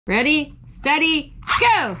Ready, steady,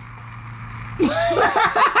 go!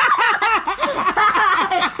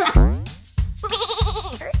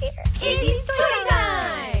 Izzy's Toy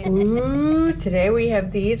Time! Ooh, today we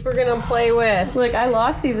have these we're gonna play with. Look, I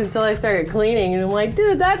lost these until I started cleaning, and I'm like,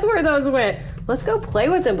 dude, that's where those went. Let's go play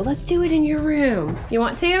with them, but let's do it in your room. You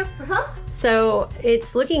want to? Uh-huh. So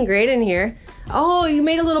it's looking great in here. Oh, you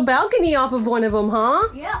made a little balcony off of one of them, huh?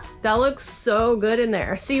 Yeah. That looks so good in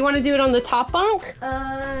there. So you want to do it on the top bunk?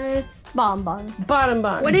 Bottom bunk. Bottom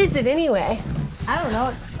bunk. What is it anyway? I don't know.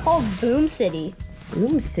 It's called Boom City.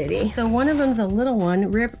 Boom City. So one of them's a little one.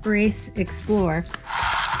 Rip, Race, Explore.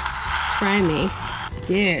 Try me.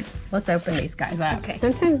 Dude, let's open these guys up. Okay.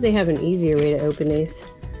 Sometimes they have an easier way to open these.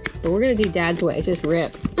 But we're going to do Dad's way. Just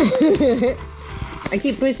rip. I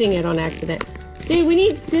keep pushing it on accident. Dude, we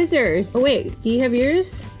need scissors. Oh, wait. Do you have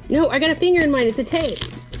yours? No, I got a finger in mine. It's a tape.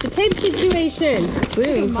 It's a tape situation.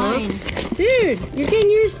 Boom, mine. huh? Dude, you're getting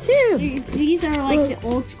yours too. These are like the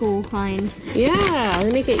old school kind. Yeah,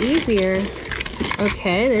 they make it easier.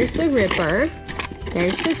 Okay, there's the ripper.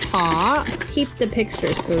 There's the top. Keep the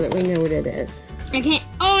picture so that we know what it is. I can't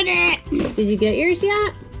own it. Did you get yours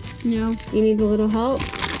yet? No. You need a little help?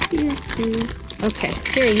 Yeah, please. Okay,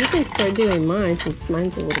 here, you can start doing mine since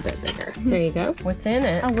mine's a little bit bigger. There you go. What's in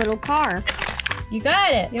it? A little car. You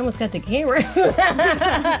got it. You almost got the camera.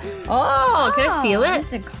 Oh, can I feel it?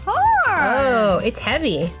 It's a car. Oh, it's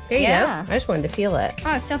heavy. There you Yeah. go. I just wanted to feel it.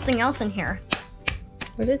 Oh, it's something else in here.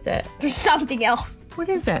 What is it? There's something else. What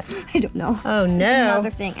is it? I don't know. Oh, no. There's another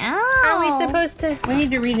thing. Ow. How are we supposed to? We need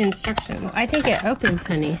to read instructions. I think it opens,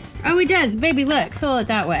 honey. Oh, it does. Baby, look. Pull it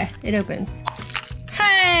that way. It opens.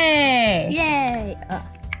 Hey! Yay.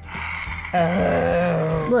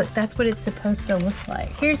 Oh. Look, that's what it's supposed to look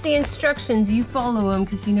like. Here's the instructions. You follow them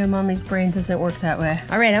because you know Mommy's brain doesn't work that way.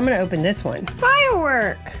 All right, I'm going to open this one.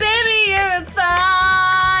 Firework. Baby, you're a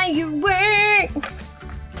firework.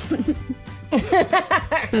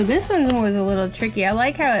 So this one was a little tricky. I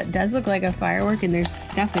like how it does look like a firework and there's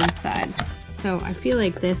stuff inside. So I feel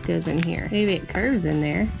like this goes in here. Maybe it curves in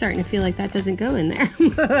there. It's starting to feel like that doesn't go in there.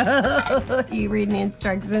 You reading the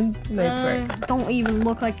instructions? Don't even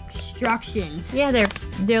look like instructions. Yeah,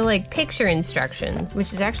 they're like picture instructions,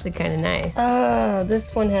 which is actually kind of nice. Oh,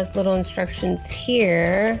 this one has little instructions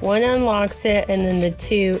here. One unlocks it, and then the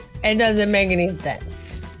two, it doesn't make any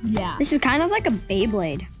sense. Yeah. This is kind of like a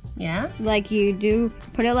Beyblade. Yeah? Like you do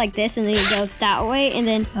put it like this and then you go that way and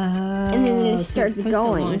then it starts so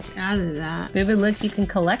going. launch out of that. Baby, look, you can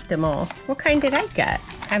collect them all. What kind did I get?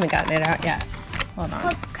 I haven't gotten it out yet. Hold on.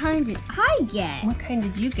 What kind did I get? What kind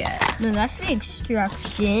did you get? No, that's the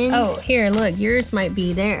instruction. Oh, here, look, yours might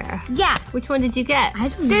be there. Yeah. Which one did you get? I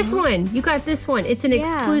don't know. This one. You got this one. It's an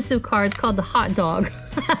exclusive car. It's called the hot dog.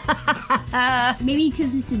 Maybe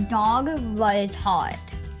because it's a dog, but it's hot.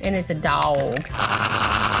 And it's a dog.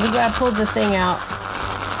 Look, I pulled the thing out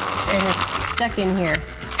and it's stuck in here.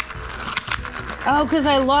 Oh, because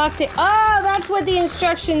I locked it. Oh, that's what the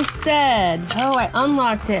instructions said. Oh, I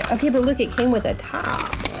unlocked it. Okay, but look, it came with a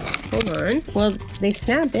top. Hold on. Well, they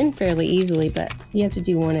snap in fairly easily, but you have to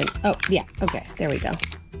do one. Oh, yeah. Okay, there we go.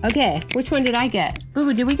 Okay, which one did I get?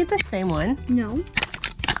 Boo-boo, did we get the same one? No.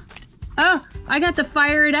 Oh, I got to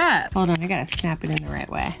fire it up. Hold on, I gotta snap it in the right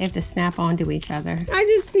way. They have to snap onto each other. I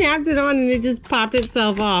just snapped it on and it just popped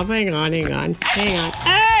itself off. Hang on.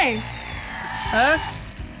 Hey! Huh?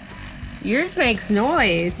 Yours makes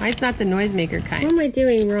noise. Mine's not the noisemaker kind. What am I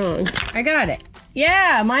doing wrong? I got it.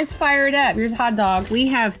 Yeah, mine's fired up. Here's hot dog. We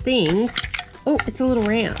have things. Oh, it's a little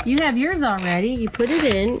ramp. You have yours already. You put it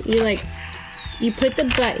in. You put the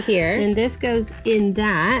butt here. And this goes in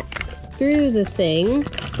that. Through the thing.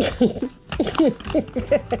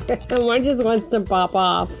 Mine just wants to pop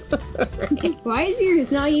off. Why is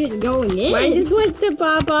yours not even going in? Mine just wants to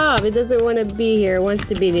pop off. It doesn't want to be here. It wants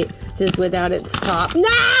to be just without its top. No!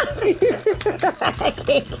 I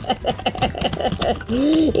can't get it.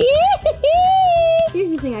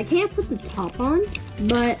 Here's the thing. I can't put the top on,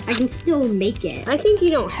 but I can still make it. I think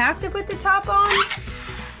you don't have to put the top on.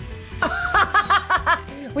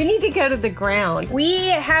 We need to go to the ground. We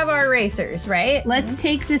have our racers, right? Let's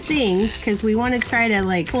take the things because we want to try to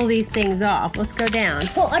like pull these things off. Let's go down.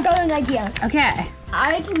 Well, I got an idea. Okay.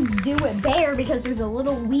 I can do it there because there's a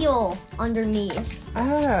little wheel underneath.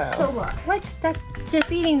 Oh. So look. What? That's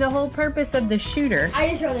defeating the whole purpose of the shooter.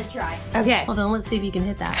 I just want to try. Okay. Hold on. Let's see if you can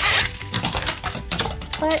hit that.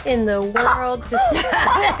 What in the world just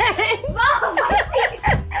happened? Mom,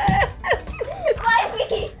 my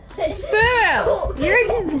piece. Boom!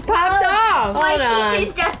 You're popped off. Hold on. My piece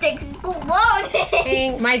is just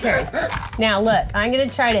exploding. My turn. Now look, I'm gonna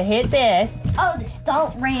try to hit this. Oh, the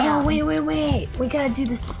stunt ramp. Oh, wait. We gotta do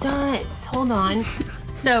the stunts. Hold on.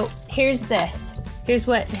 So, here's this. Here's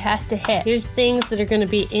what it has to hit. Here's things that are gonna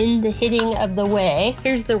be in the hitting of the way.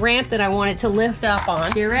 Here's the ramp that I want it to lift up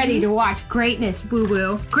on. You're ready to watch greatness,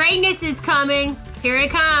 boo-boo. Greatness is coming. Here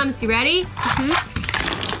it comes. You ready?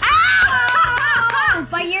 Oh,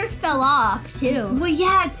 but yours fell off, too. Well,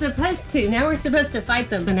 yeah, it's supposed to. Now we're supposed to fight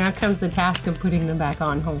them. So now comes the task of putting them back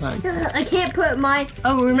on. Hold on. I can't put my...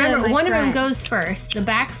 Oh, remember, my one front. of them goes first. The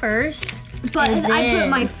back first. But and I then- put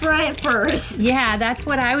my front first. Yeah, that's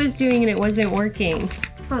what I was doing and it wasn't working.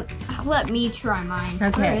 Let me try mine.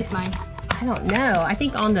 Okay. Where is mine? I don't know. I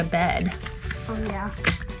think on the bed. Oh, yeah.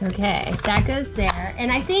 Okay, that goes there.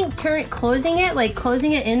 And I think closing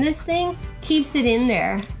it in this thing, keeps it in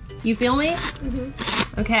there. You feel me?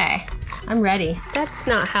 Mm-hmm. Okay, I'm ready. That's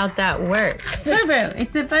not how that works. Boo-boo,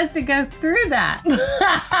 it's supposed to go through that.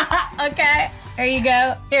 Okay, there you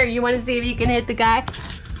go. Here, you want to see if you can hit the guy?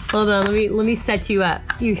 Hold on, let me set you up.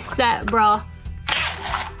 You set, bro.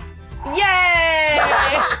 Yay!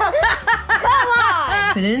 Come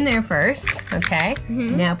on! Put it in there first, okay?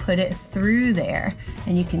 Mhm. Now put it through there,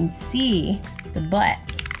 and you can see the butt.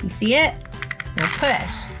 You see it? Now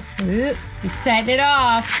push. Oop, you're setting it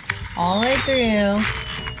off all the way through.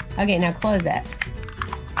 Okay, now close it.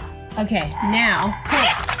 Okay, now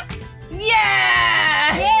push.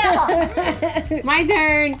 Yeah! Yeah! My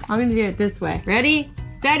turn. I'm gonna do it this way. Ready,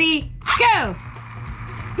 steady, go!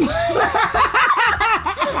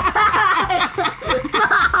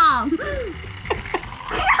 Mom!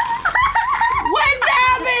 What's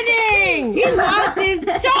happening? He lost his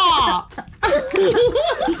top.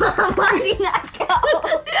 Mom, why did that go?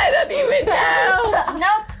 I don't even know.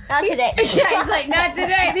 Nope, not today. Yeah, he's like, not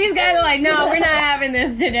today. These guys are like, no, we're not having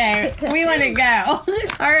this today. We want to go.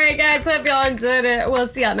 All right, guys, hope y'all enjoyed it. We'll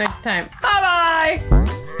see y'all next time. Bye-bye.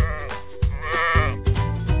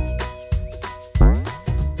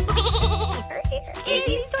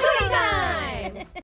 Izzy's